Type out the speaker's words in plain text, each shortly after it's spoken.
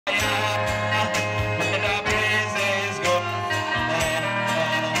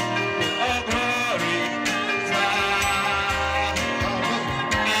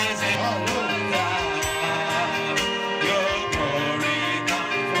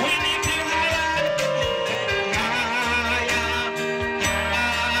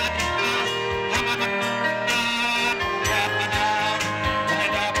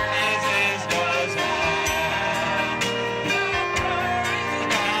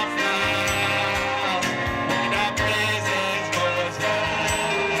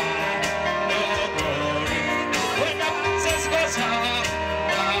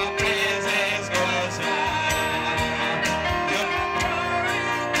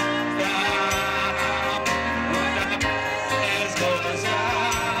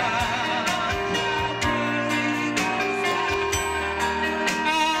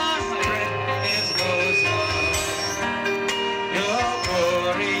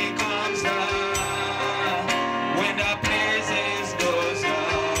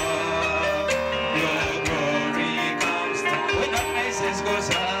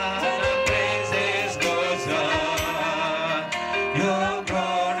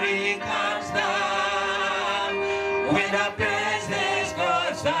the presence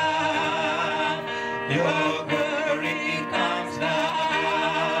goes down, your glory comes down.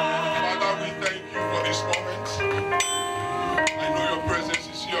 Father, we thank you for this moment. I know your presence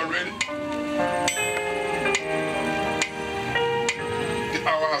is here already. The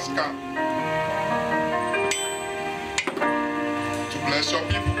hour has come to bless your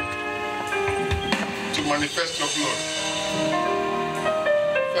people, to manifest your glory.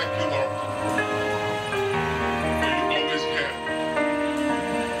 Thank you, Lord. For you always hear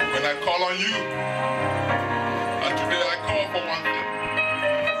when I call on you. And today I call for one thing.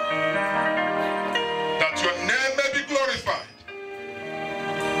 That your name may be glorified.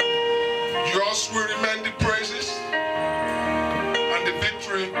 Yours will remain the praises and the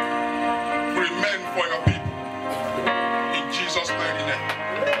victory will remain for your people. In Jesus' mighty name.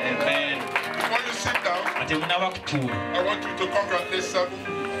 Amen. Before you sit down, I want you to congratulate 7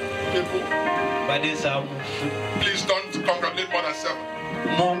 people. Please don't congratulate more than 7.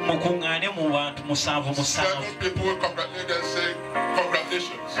 7 people will congratulate and say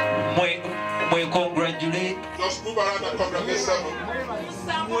congratulations. Just move around and congratulate 7.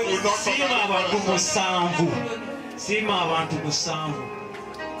 Do not congratulate 7.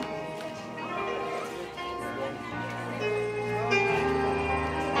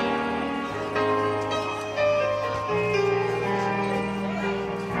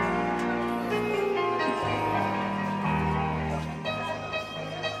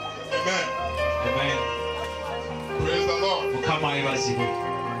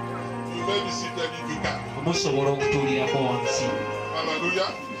 You may be seated if you can. Hallelujah.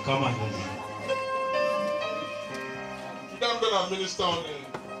 Come on. Today I'm going to minister on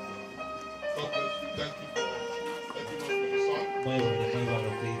God bless you. Thank you for the song.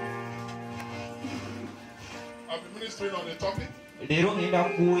 I'll be ministering on the topic.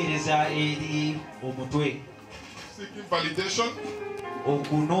 Seeking validation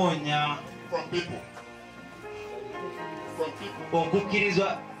from people.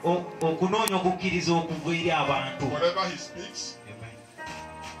 Whatever he speaks,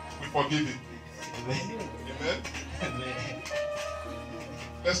 we forgive him. Amen.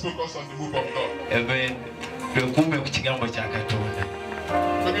 Let's focus on the move of God. Amen.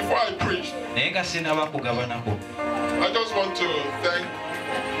 But before I preach, I just want to thank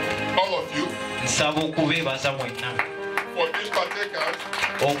all of you for these partakers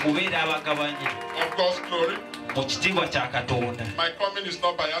of God's glory. My coming is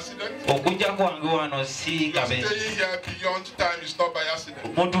not by accident. Staying here beyond time is not by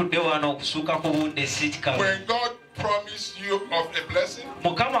accident. When God promised you of a blessing,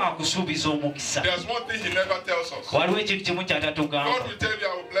 there's one thing He never tells us. God will tell you,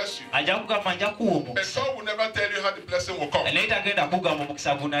 I will bless you. But God will never tell you how the blessing will come. That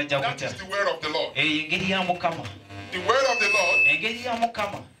is the word of the Lord. The word of the Lord,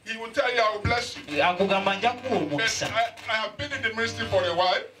 He will tell you, I will bless you. I have been in the ministry for a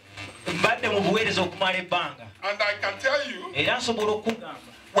while. And I can tell you,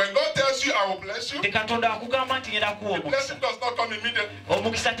 when God tells you, I will bless you, the blessing does not come immediately. What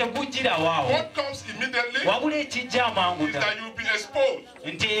comes immediately is that you will be exposed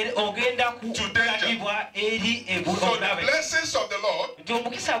to danger. So the blessings of the Lord,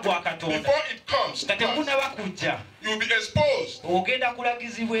 before it comes, you will be exposed to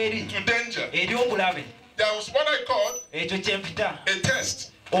danger. There was what I called a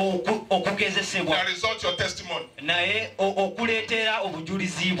test. That results your testimony. Devil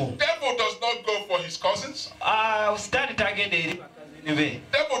does not go for his cousins. Devil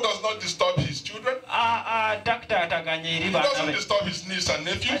does not disturb his children. He doesn't disturb his niece and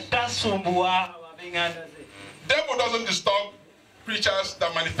nephews. Devil doesn't disturb preachers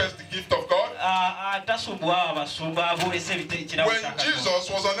that manifest the gift of God. When Jesus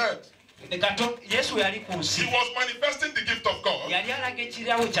was on earth, he was manifesting the gift of God.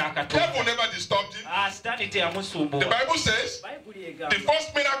 Devil never disturbed him. The Bible says the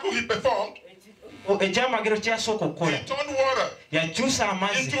first miracle he performed, he turned water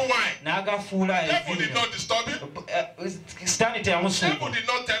into wine. Devil did not disturb him. Devil did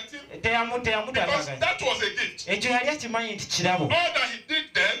not tempt him. Because that was a gift. All that he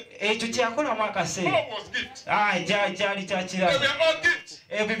did then, all was gift. They were all gifts.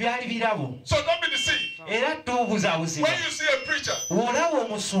 So don't be deceived. When you see a preacher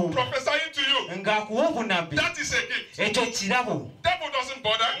prophesying to you, that is a gift. Devil doesn't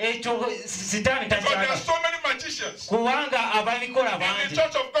bother. Because there are so many magicians in the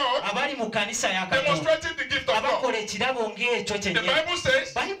church of God demonstrating the gift of God. ekirabo ng'ekyo kyennyini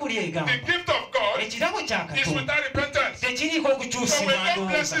bayibuli egamba ekirabo kya katonda tekiriiko okukyusibwa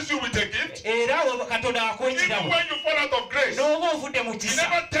ndowooza era katonda akuwa ekirabo n'oba ovudde mu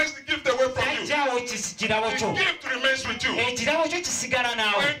kisa tajjaawo kirabo kyo ekirabo kyo kisigala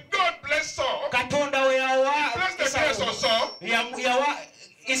naawe katonda we yawa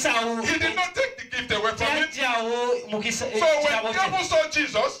Esau, he did not take the gift away from him. So when devil saw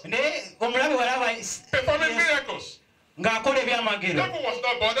Jesus performing miracles, devil was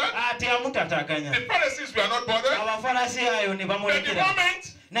not bothered. The Pharisees were not bothered. At the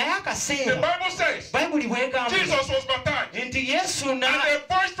moment, the Bible says Jesus was baptized, and a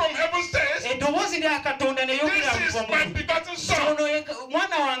voice from heaven says, "This is my begotten Son.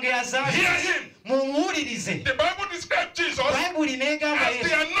 Hear him." The Bible describes Jesus as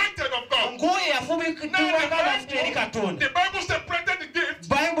the anointed of God. Now the Bible separated the gift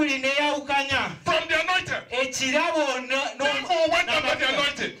from the anointed. Therefore went after the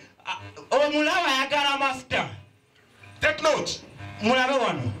anointed. Take note.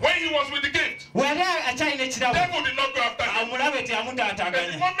 When he was with the gift, devil did not go after him.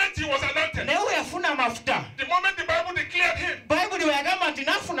 The moment he was anointed, the moment the Bible declared him as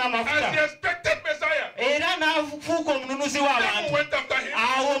the expected Messiah, devil went after him. I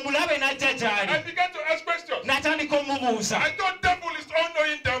began to ask questions. I thought devil is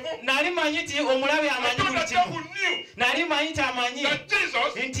all-knowing devil. I thought the devil knew that Jesus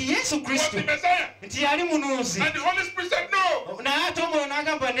was the Messiah. And the Holy Spirit said no. The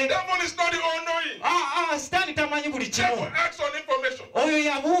devil is not the all-knowing. Devil acts on information. So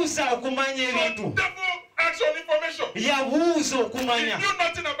devil acts on information. He knew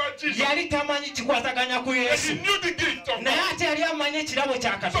nothing about Jesus. And he knew the gift of God.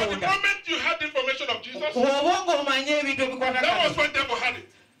 So the moment you had the information of Jesus, that was when devil had it.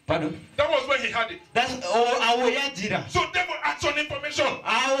 Pardon? That was when he had it. So devil acts on information.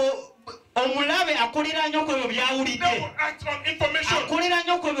 omulabe akolera nnyo ku ebyo byawulidde.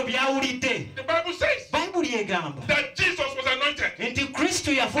 The Bible says Bayibuli egamba nti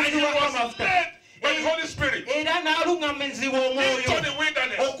Kristo yafuulibwako amafuta era n'aluŋŋamizibwa omwoyo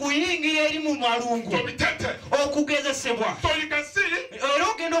okuyingira eri mu malungu okugezesebwa. Era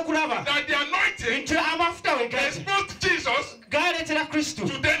ogenda okulaba nti amafuta we galeetera Kristo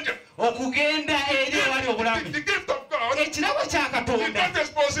okugenda eri ewali obulamu. Ekirabo kya Katonda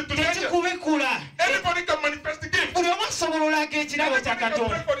tekikubikula. Buli omu asobola olaga ekirabo kya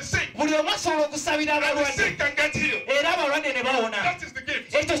Katonda. Buli omu asobola okusabira abalwadde era abalwadde ne bawona.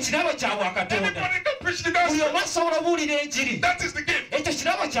 Ekyo kirabo kya Bwakatonda. Buli omu asobola obuulira enjiri. Ekyo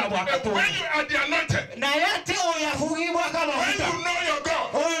kirabo kya Bwakatonda. Naye ate oyo afuugibwako amafuta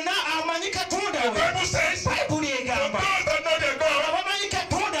oyo amanyi Katonda we. Bayibuli egamba abamanyi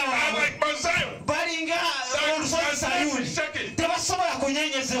Katonda waabwe balinga olusozi Sayuuni tebasobola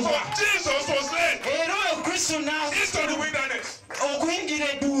kunyenyezebwa. Era oyo Kristo okuyingira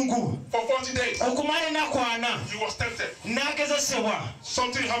eddungu okumala ennaku 40 n'agezesebwa.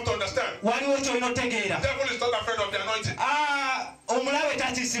 Waliwo kyolina otegeera. Omulabe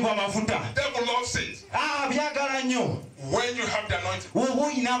takiisibwa amafuta. Byagala nnyo. Oba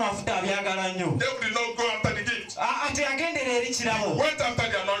olina amafuta abyagala nnyo. Ate yagendera eri kirabo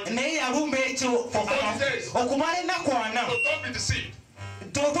naye yalumba ekyo okumala ennaku 40.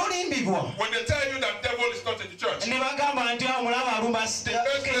 Tolimbibwa. Ne bagamba nti omulabe alumba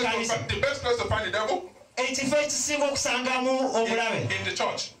ekkanisa. Ekifo ekisinga okusangamu omulabe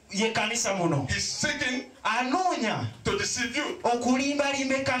ye kanisa muno. Anoonya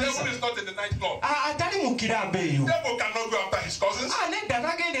okulimbalimba ekkanisa. Atali mu kirabo eyo. Nedda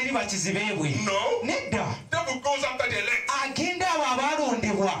tagenda eri bakizibe bwe. Nedda agenda abo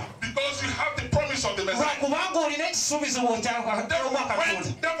abalondebwa. Kubanga olina ekisuubizo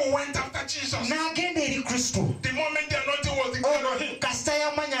n'agenda eri Kristo. Kasita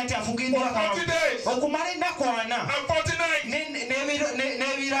yamanya nti afugiddwa okumala ennaku 40 n'ebiro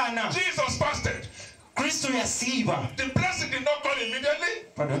 40. Kristo yasiiba. The blessing did not come immediately.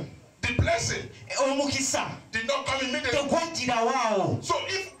 Pardon? The blessing omukisa did not come immediately. Tegwagirawo. So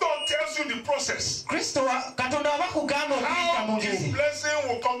if God tells you the process, Kristo Katonda abakugamba okuyita mu ngeri, His blessing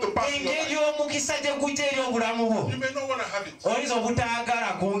will come to pass in your life. Engeri y'omukisa gye gujja eri obulamu bwo. You may not want to have it. Oyinza obutaagala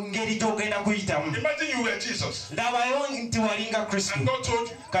ku ngeri gy'ogenda kuyitamu. Imagine you were Jesus. Labayo nti walinga Kristo. And God told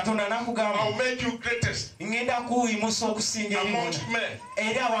you, Katonda n'akugamba, I'll make you greatest ngenda kuyimusa okusinga among men.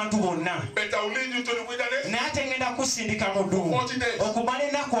 Eri abantu bonna. But I will lead you to the wilderness. Naye ate ngenda kusindika mu ddungu 40 days. okumala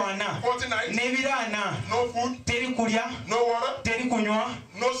ennaku 40 nights. n'ebiro 40. No food. Teri kulya. No water. Teri kunywa.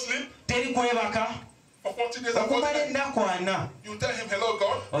 No sleep. Teri kwebaka. For 40 days and 40 nights. You tell him, hello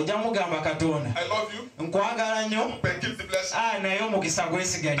God. I love you. But give the blessing.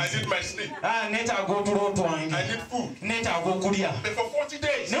 I need my sleep. I need food. But for 40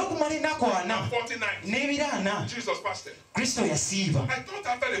 days and 40 nights, Jesus fasted. I thought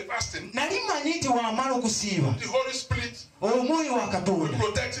after the fasting, the Holy Spirit will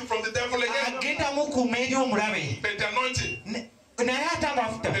protect him from the devil again. But the anointing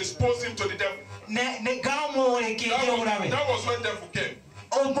exposed him to the devil. That was when devil came.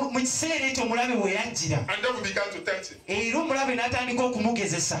 And devil began to tempt him.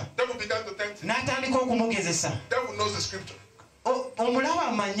 Devil began to tempt him. Devil knows the scripture. Because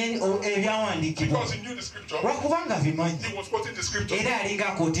he knew the scripture, he was quoting the scripture. From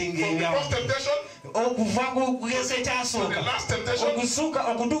the first temptation to the last temptation,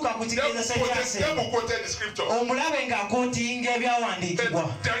 devil quoted the scripture. But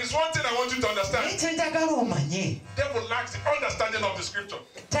there is one thing I want you to understand. Devil lacks the understanding of the scripture.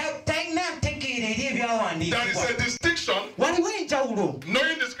 There is a distinction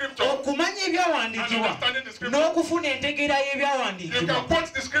knowing the scripture and understanding the scripture. You can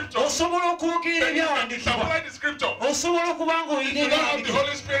quote the scripture, but you can apply the scripture. If you don't have the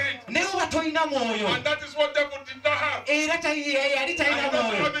Holy Spirit, and that is what devil did not have. And he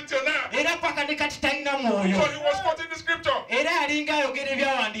doesn't have it till now. So he was quoting the scripture.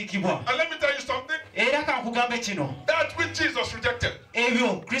 And let me tell you something. That which Jesus rejected,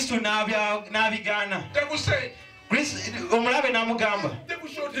 devil said, devil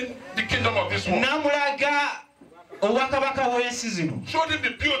showed him the kingdom of this world. Showed him the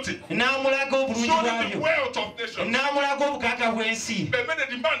beauty. Showed him the wealth of nations. But made a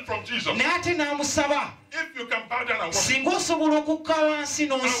demand from Jesus. If you can bow down and worship,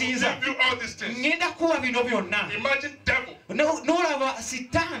 I will give you all these things. Imagine devil.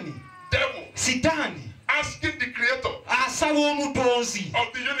 Devil asking the creator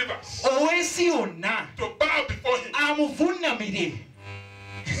of the universe to bow before him.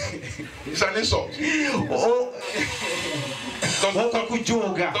 It's an insult.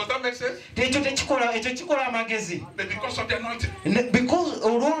 Does that make sense? But because of the anointing,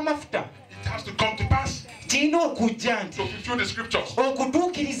 it has to come to pass to fulfill the scriptures. Devil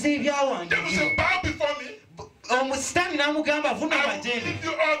said, bow before me. I will give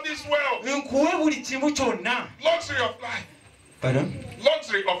you all this wealth. Luxury of life. Pardon?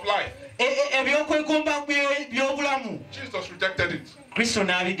 Luxury of life. Jesus rejected it.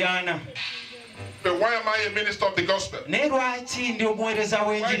 But why am I a minister of the gospel?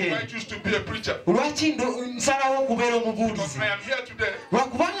 Why do I choose to be a preacher? Because I am here today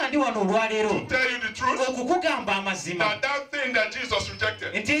to tell you the truth that thing that Jesus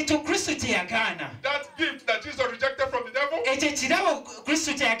rejected, that gift that Jesus rejected from the devil,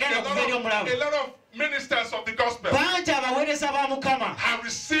 a lot of ministers of the gospel have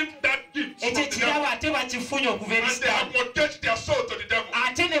received that gift from the devil, and they have mortgaged their soul to the devil.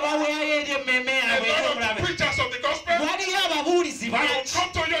 A lot of preachers of the gospel, they will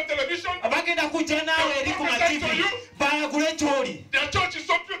come to your television, they will prophesy to you. Their church is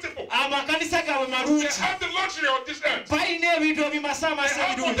so beautiful. They have the luxury of this earth. They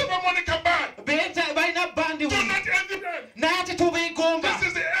have whatever money can buy. Do not envy them. This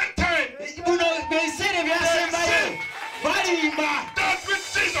is the end time. That's what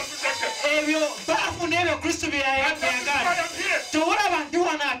Jesus rejected. And that is why I'm here.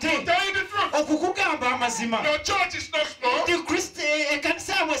 To tell you the truth. Your church is not small.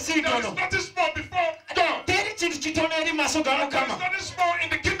 There is nothing small before God. There is nothing small in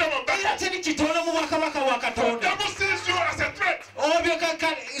the kingdom of God. The devil sees you as a threat.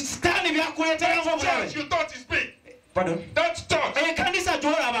 That church you thought is big. Pardon? That church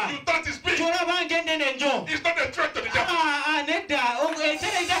you thought is big. It's not a threat to the devil.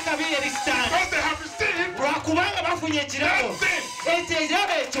 Because they have received that thing.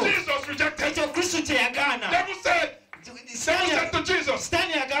 Jesus rejected. Devil said to Jesus,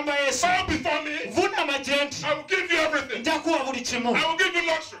 bow before me. I will give you everything. I will give you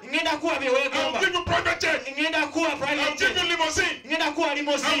luxury. I will give you private jet. I will give you limousine. I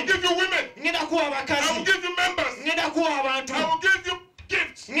will give you women. I will give you members. I will give you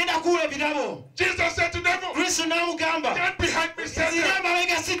gifts. Jesus said to the devil, get behind me, Satan.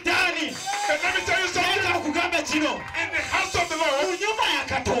 And let me tell you something. In the house of the Lord,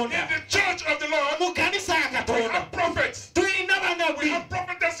 in the church of the Lord, we have prophets. We have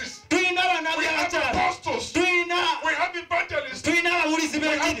prophetesses. We have apostles. We have evangelists. We have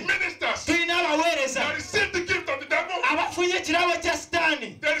ministers. They receive the gift of the devil.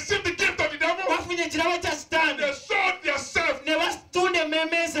 They receive the gift of the devil. They sold themselves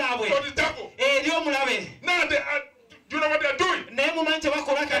zaabwe for the devil. eri omulabe. Now they are, do you know what they are doing? Naye mumanyi kye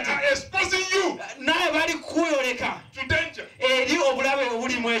bakola They kati are exposing you naye bali kukuyoleka to danger. eri obulabe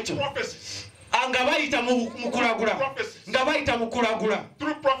obulimu ekyo Prophecies. nga bayita mu kulagula nga bayita mu kulagula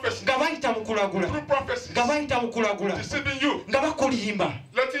Through prophecy. nga bayita mu kulagula Through prophecies. nga bayita mu kulagula Deceiving you. nga bakulimba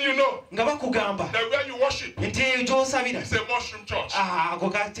Letting you know nga bakugamba that where you worship nti gy'osabira is a mushroom church. ako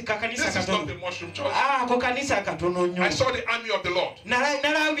kakanisa This is not katono the mushroom church. ako kanisa katono nnyo I saw the army of the Lord.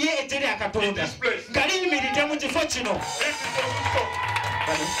 nalabye eggye lya In katonda this place. nga liyimiridde mu kifo kino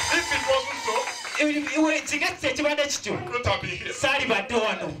If it wasn't so, kigatisa ekibadde kityo I wouldn't have been here. saalibadde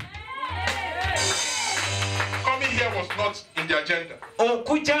wano Coming here was not in the agenda.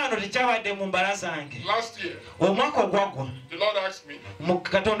 okujja wano tekyabadde mu mbala zange Last year, omwaka ogwaggwa the Lord asked me,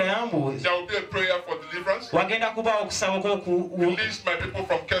 katonda yambuuza there will be a prayer for deliverance. wagenda kubaawo okusaba Release my people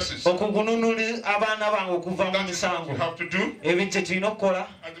from curses. okugununula abaana bange okuva mu That is what misango you have to do. ebyo kye tulina okukola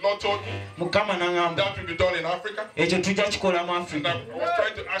And the Lord told me mukama n'aŋŋamba that will be done in Africa. ekyo tujja kikola mu And afrika I was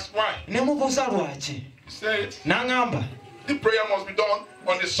trying to ask why. ne mubuuza lwaki He said, n'aŋŋamba the prayer must be done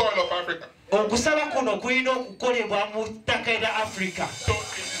on the soil of Africa. okusaba kuno kulina okukolebwa mu ttaka erya afirika So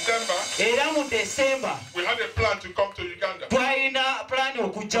in December, era mu desemba we had a plan to come to Uganda. twalina pulaani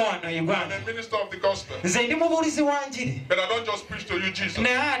okujja wano I'm uganda a minister of the gospel. nze ndi mubuulizi wa njiri But I don't just preach to you, Jesus.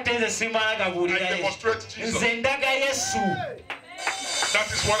 naye ate nze simala I gabuulira yesu demonstrate Jesus. nze ndaga yesu That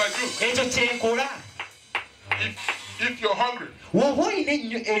is what I do. ekyo kyenkola If you're hungry, woba olina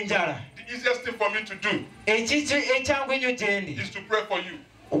enjala the easiest thing for me to do ekyangu ennyo gyendi is to pray for you.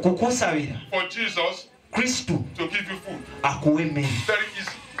 okukusabira For Jesus kristu to give you food. akuwa emmere Very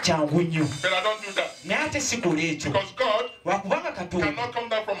easy. kyangu nnyo But I don't do that. naye ate sikola ekyo Because God wakubanga katonda cannot come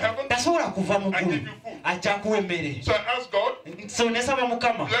down from heaven tasobola kuva mu and give ggulu you food. ajjakuwa emmere So I ask God, so nesaba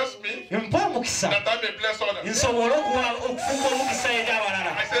mukama bless me mpa omukisa that I may bless others. nsobole okufuuka omukisa eri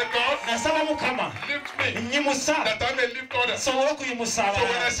abalala I say, God, nasaba mukama lift me nyimusa that I may lift others. nsobole okuyimusa So when I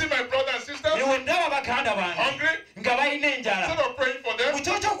abalala see my brother and sisters ewe ndaba baganda bange hungry, nga balina enjala instead of praying for them,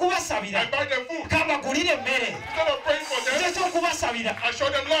 kukyo kyokubasabira I buy them food. kambagulire emmere Instead of praying for kukyo them, kyokubasabira I show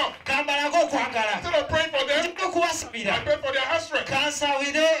them love. kambalage okwagala Instead of praying for them, kukyo kyokubasabira I pray for their house rent.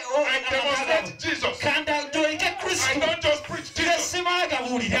 kansabire I demonstrate Jesus. kandagoleke I kristu don't just preach nze Jesus. simala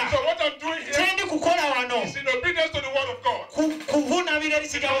gabuulira So what I'm doing here kyendi kukola wano is in obedience to the word of God. kubunabira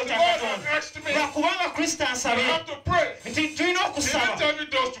ekigambo The kya Lord katonda has asked me, lwakubanga kristo I ansabye have to pray. nti tulina He okusaba didn't tell me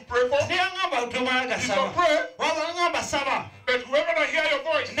those to pray for. teyaŋŋamba tomala He gasaba said pray, wabaŋŋamba saba but whoever that hear your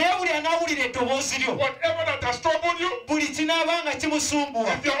voice, naye buli anaawulira eddoboozi lyo whatever that has troubled you, buli kinaabanga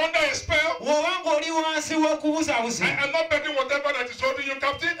kimusumbuwa if you're under a spell, bw'obanga oli wansi w'okubuzaabuzi I am not betting whatever that is holding you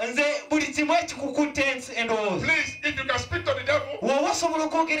captive. nze buli kimu ekikukutte endowooza Please, if you can speak to the devil, bw'oba osobola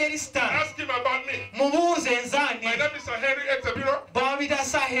okwogera eri sitaani ask him about me. mubuuze nzaani My name is Sir Henry Exabiro. bamuyita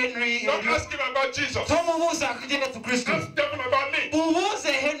sa henry Don't ask him about Jesus. tomubuuza yesu kristo Ask devil about me.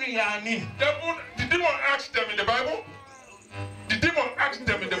 mubuuze henry yani Devil, the demon asked them in the Bible. The demon asked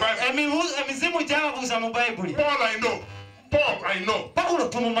them in the Bible. emizimu gyababuuza mu bayibuli Paul, I know. Paul, I know. pawulo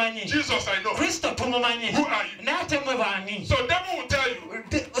tumumanyi Jesus, I know. kristo tumumanyi Who are you? naate mwe baani So devil will tell you,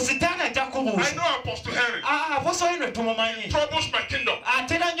 sitaani ajja I kubuuza know Apostle Henry. aposolo ino tumumanyi Troubles my kingdom.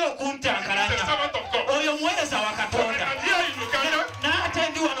 atera nnyo He's a okuntankalanya servant of God. oyo muweereza wa And katonda I'm here in Uganda, naate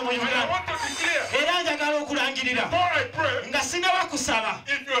ndi wano mu and I uganda want to declare, era njagala okulangirira before I pray, nga sinaba kusaba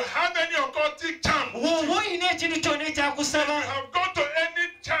if you have any occultic charm, woba olina ekintu kyonna ekyakusaba you have gone to any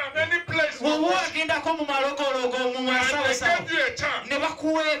charm, any place, woba wagendako mu malogologo mu and they masabasabo gave you a charm ne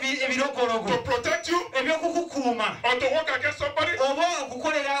bakuwa to ebirogologo protect you ebyokukukuuma or to work against somebody, oba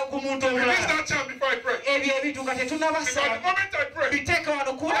okukolera ku muntu release omulala that charm before I pray. ebyo ebintu nga Because the tetunabasaba moment I pray, biteeke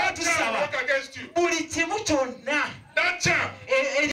wano kubanga that charm will tusaba work against you. buli kimu kyonna That charm